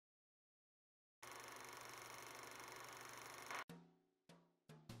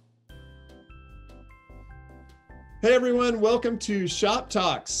Hey everyone, welcome to Shop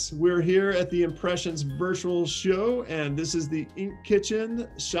Talks. We're here at the Impressions virtual show, and this is the Ink Kitchen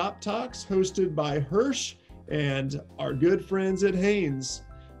Shop Talks hosted by Hirsch and our good friends at Hanes.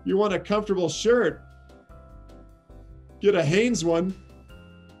 You want a comfortable shirt? Get a Hanes one.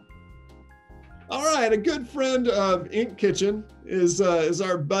 All right, a good friend of Ink Kitchen is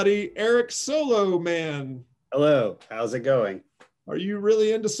our buddy Eric Solo Man. Hello, how's it going? Are you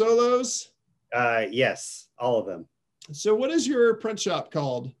really into solos? Yes, all of them. So what is your print shop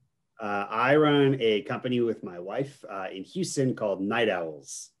called? I run a company with my wife in Houston called Night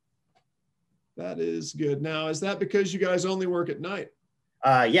Owls. That is good. Now, is that because you guys only work at night?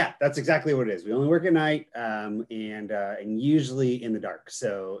 Yeah, that's exactly what it is. We only work at night and usually in the dark,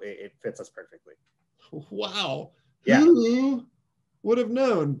 so it fits us perfectly. Wow. Yeah. Who would have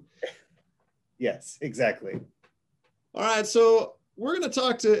known? Yes, exactly. All right, so we're going to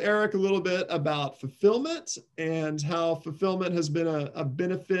talk to Eric a little bit about fulfillment and how fulfillment has been a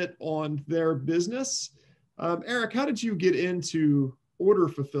benefit on their business. Eric, how did you get into order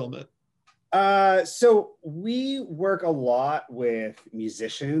fulfillment? So we work a lot with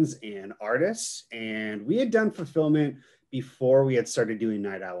musicians and artists, and we had done fulfillment before we had started doing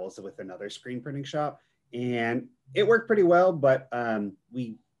Night Owls with another screen printing shop, and it worked pretty well, but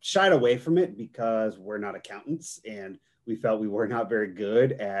we shied away from it because we're not accountants, and we felt we were not very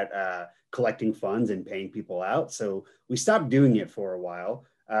good at collecting funds and paying people out. So we stopped doing it for a while.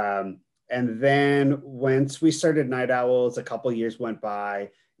 And then once we started Night Owls, a couple years went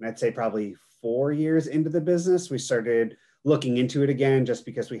by, and I'd say probably 4 years into the business, we started looking into it again just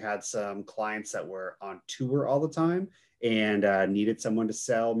because we had some clients that were on tour all the time and needed someone to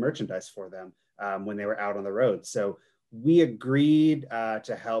sell merchandise for them when they were out on the road. So we agreed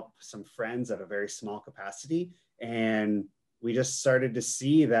to help some friends at a very small capacity. And we just started to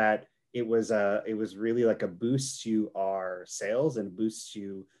see that it was really like a boost to our sales and a boost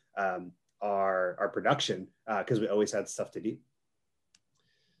to our production because we always had stuff to do.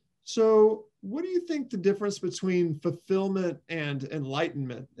 So what do you think the difference between fulfillment and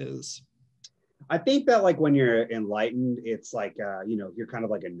enlightenment is? I think that like when you're enlightened, it's like, you're kind of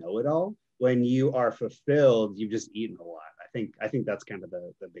like a know-it-all. When you are fulfilled, you've just eaten a lot. I think that's kind of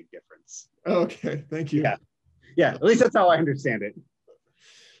the big difference. Okay, thank you. Yeah, at least that's how I understand it.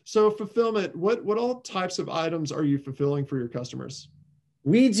 So fulfillment, what all types of items are you fulfilling for your customers?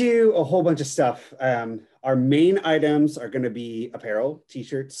 We do a whole bunch of stuff. Our main items are going to be apparel,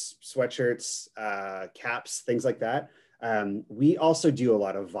 t-shirts, sweatshirts, caps, things like that. We also do a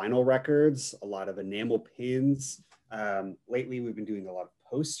lot of vinyl records, a lot of enamel pins. Lately, we've been doing a lot of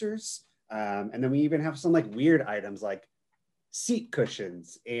posters. And then we even have some like weird items like seat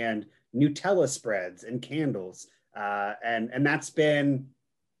cushions and Nutella spreads and candles. And it's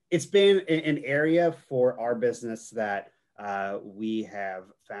been an area for our business that we have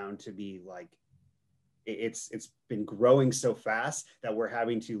found to be like, it's been growing so fast that we're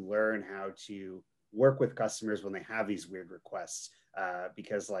having to learn how to work with customers when they have these weird requests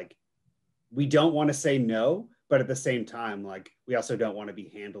because like we don't want to say no, but at the same time, like we also don't want to be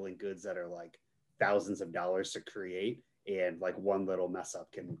handling goods that are like thousands of dollars to create, and like one little mess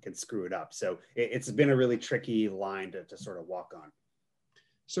up can screw it up. So it's been a really tricky line to sort of walk on.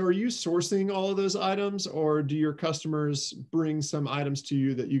 So are you sourcing all of those items, or do your customers bring some items to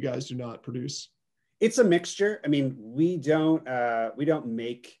you that you guys do not produce? It's a mixture. I mean, we don't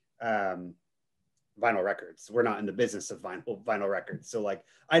make vinyl records. We're not in the business of vinyl records. So like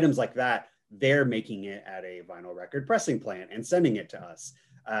items like that, they're making it at a vinyl record pressing plant and sending it to us.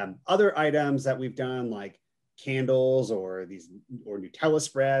 Other items that we've done like candles or Nutella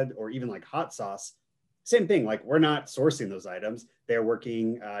spread or even like hot sauce, same thing. Like we're not sourcing those items. They're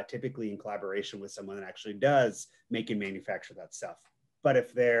working typically in collaboration with someone that actually does make and manufacture that stuff. But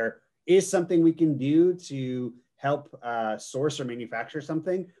if there is something we can do to help source or manufacture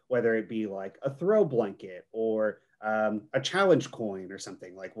something, whether it be like a throw blanket or a challenge coin or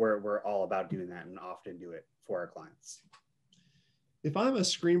something, like we're all about doing that and often do it for our clients. If I'm a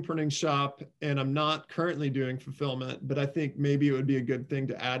screen printing shop and I'm not currently doing fulfillment, but I think maybe it would be a good thing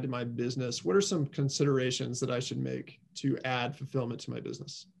to add to my business, what are some considerations that I should make to add fulfillment to my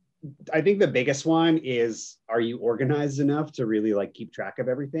business? I think the biggest one is, are you organized enough to really like keep track of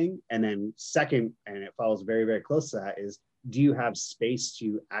everything? And then second, and it follows very, very close to that, is do you have space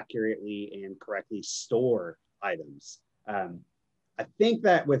to accurately and correctly store items? I think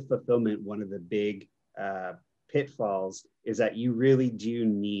that with fulfillment, one of the big pitfalls is that you really do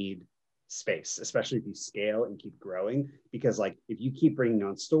need space, especially if you scale and keep growing, because like if you keep bringing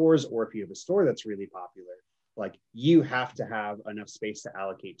on stores, or if you have a store that's really popular, like you have to have enough space to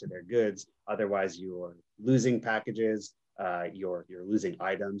allocate to their goods. Otherwise, you're losing packages, you're losing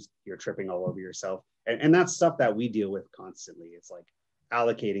items, you're tripping all over yourself. And that's stuff that we deal with constantly. It's like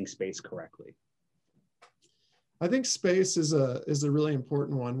allocating space correctly. I think space is a really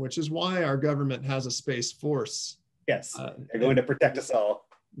important one, which is why our government has a space force. Yes, they're going to protect us all.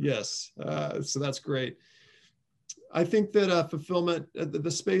 Yes, so that's great. I think that fulfillment,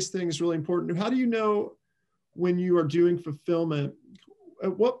 the space thing is really important. How do you know when you are doing fulfillment?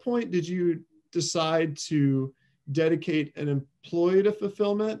 At what point did you decide to dedicate an employee to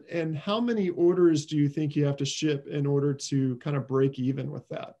fulfillment? And how many orders do you think you have to ship in order to kind of break even with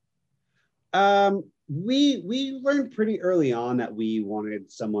that? We learned pretty early on that we wanted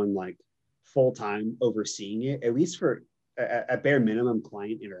someone like full-time overseeing it, at least for a bare minimum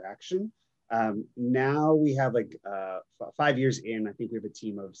client interaction. Now we have like 5 years in, I think we have a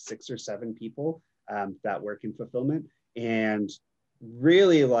team of 6 or 7 people that work in fulfillment. And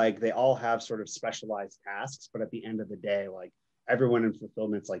really like they all have sort of specialized tasks, but at the end of the day, like everyone in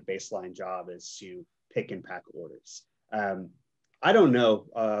fulfillment's like baseline job is to pick and pack orders. I don't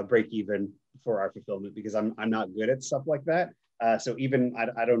know break even for our fulfillment because I'm not good at stuff like that. So even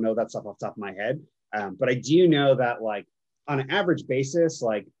I don't know that stuff off the top of my head. But I do know that like on an average basis,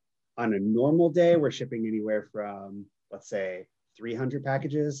 like on a normal day, we're shipping anywhere from, let's say, 300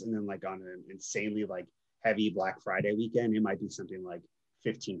 packages. And then like on an insanely like heavy Black Friday weekend, it might be something like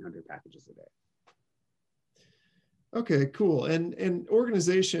 1,500 packages a day. Okay, cool. And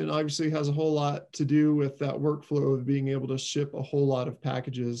organization obviously has a whole lot to do with that workflow of being able to ship a whole lot of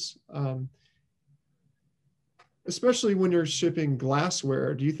packages, especially when you're shipping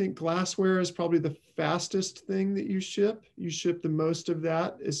glassware. Do you think glassware is probably the fastest thing that you ship? You ship the most of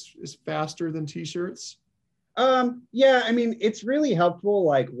that is faster than t-shirts? Yeah, I mean, it's really helpful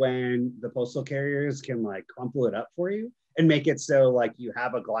like when the postal carriers can like crumple it up for you and make it so like you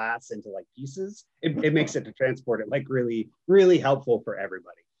have a glass into like pieces. It makes it to transport it like really, really helpful for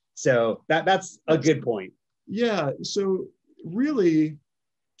everybody. So that's a good point. Yeah. So really,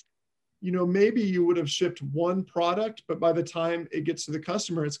 you know, maybe you would have shipped one product, but by the time it gets to the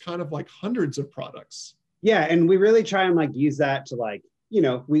customer, it's kind of like hundreds of products. Yeah, and we really try and like use that to like, you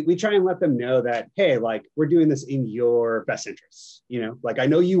know, we try and let them know that, hey, like we're doing this in your best interests. You know, like I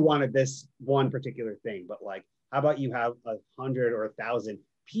know you wanted this one particular thing, but like, how about you have 100 or 1,000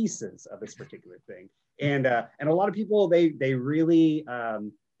 pieces of this particular thing? And a lot of people they really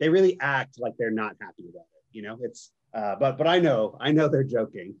act like they're not happy about it. You know, it's but I know they're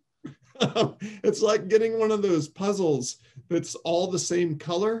joking. It's like getting one of those puzzles that's all the same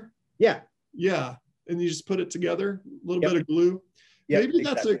color. Yeah. Yeah. And you just put it together, a little Yep. bit of glue. Yep, Maybe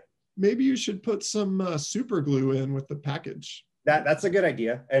exactly. Maybe you should put some super glue in with the package. That's a good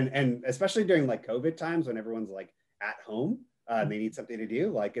idea. And especially during like COVID times when everyone's like at home, they need something to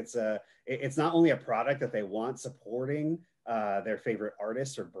do. Like it's not only a product that they want supporting their favorite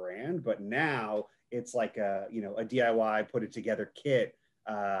artist or brand, but now it's like a DIY put it together kit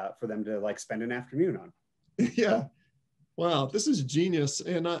for them to like spend an afternoon on. Yeah. Wow, this is genius,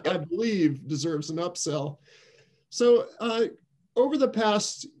 and I believe deserves an upsell. So over the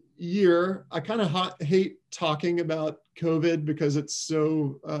past year, I kind of hate talking about COVID because it's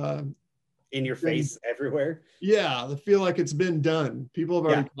so in your face everywhere. Yeah, I feel like it's been done. People have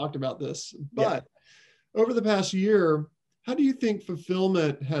already talked about this. But over the past year, how do you think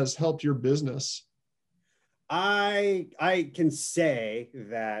fulfillment has helped your business? I can say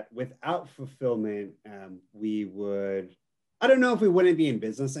that without fulfillment, we would, I don't know if we wouldn't be in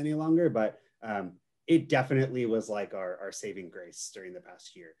business any longer, but it definitely was like our saving grace during the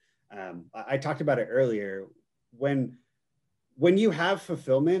past year. I talked about it earlier. When you have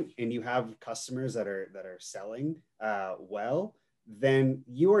fulfillment and you have customers that are selling well, then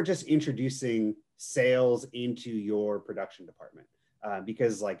you are just introducing sales into your production department.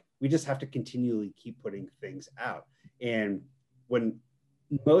 Because like we just have to continually keep putting things out. And when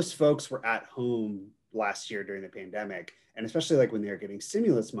most folks were at home last year during the pandemic, and especially like when they were getting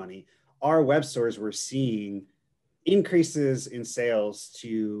stimulus money, our web stores were seeing increases in sales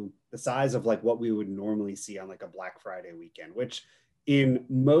to the size of like what we would normally see on like a Black Friday weekend, which in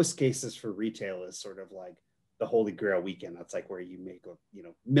most cases for retail is sort of like the holy grail weekend. That's like where you make,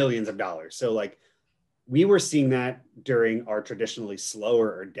 millions of dollars. So like we were seeing that during our traditionally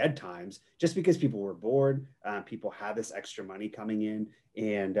slower or dead times, just because people were bored, people had this extra money coming in,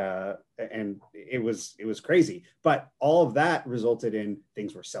 and it was crazy. But all of that resulted in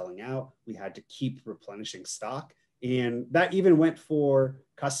things were selling out. We had to keep replenishing stock, and that even went for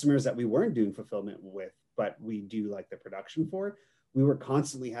customers that we weren't doing fulfillment with, but we do like the production for. We were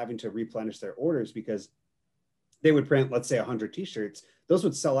constantly having to replenish their orders because they would print, let's say 100 t-shirts. Those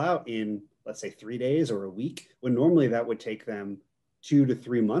would sell out in, let's say 3 days or a week, when normally that would take them 2 to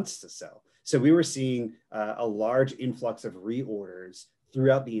 3 months to sell. So we were seeing a large influx of reorders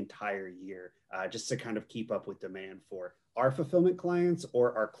throughout the entire year, just to kind of keep up with demand for our fulfillment clients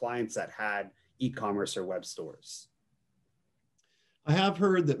or our clients that had e-commerce or web stores. I have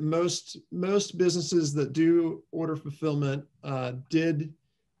heard that most businesses that do order fulfillment did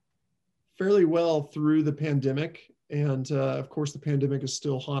fairly well through the pandemic. And of course, the pandemic is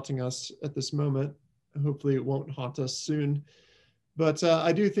still haunting us at this moment. Hopefully it won't haunt us soon. But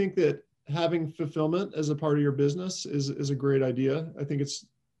I do think that having fulfillment as a part of your business is a great idea. I think it's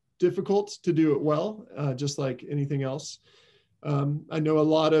difficult to do it well, just like anything else. I know a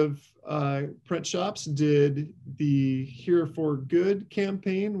lot of print shops did the Here for Good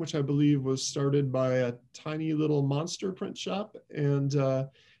campaign, which I believe was started by a tiny little monster print shop, and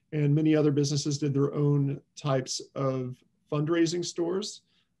many other businesses did their own types of fundraising stores.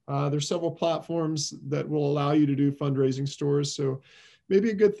 There's several platforms that will allow you to do fundraising stores, so maybe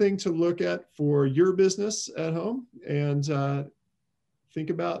a good thing to look at for your business at home, and think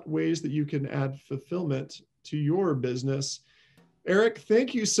about ways that you can add fulfillment to your business. Eric,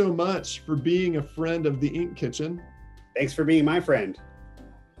 thank you so much for being a friend of the Ink Kitchen. Thanks for being my friend.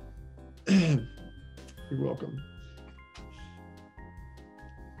 You're welcome.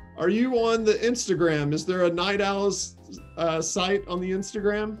 Are you on the Instagram? Is there a Night Owls site on the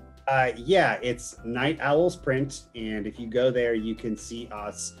Instagram? Yeah, it's Night Owls Print. And if you go there, you can see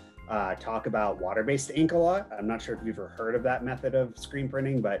us talk about water-based ink a lot. I'm not sure if you've ever heard of that method of screen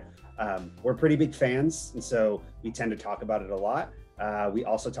printing, but we're pretty big fans. And so we tend to talk about it a lot. We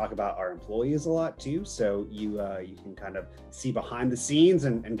also talk about our employees a lot too. So you can kind of see behind the scenes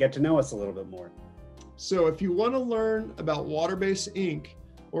and get to know us a little bit more. So if you want to learn about water-based ink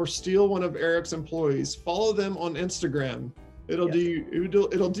or steal one of Eric's employees, follow them on Instagram. It'll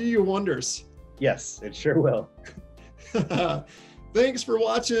do you wonders. Yes, it sure will. Thanks for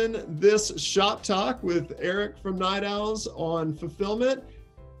watching this Shop Talk with Eric from Night Owls on fulfillment.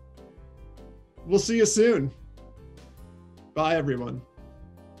 We'll see you soon. Bye, everyone.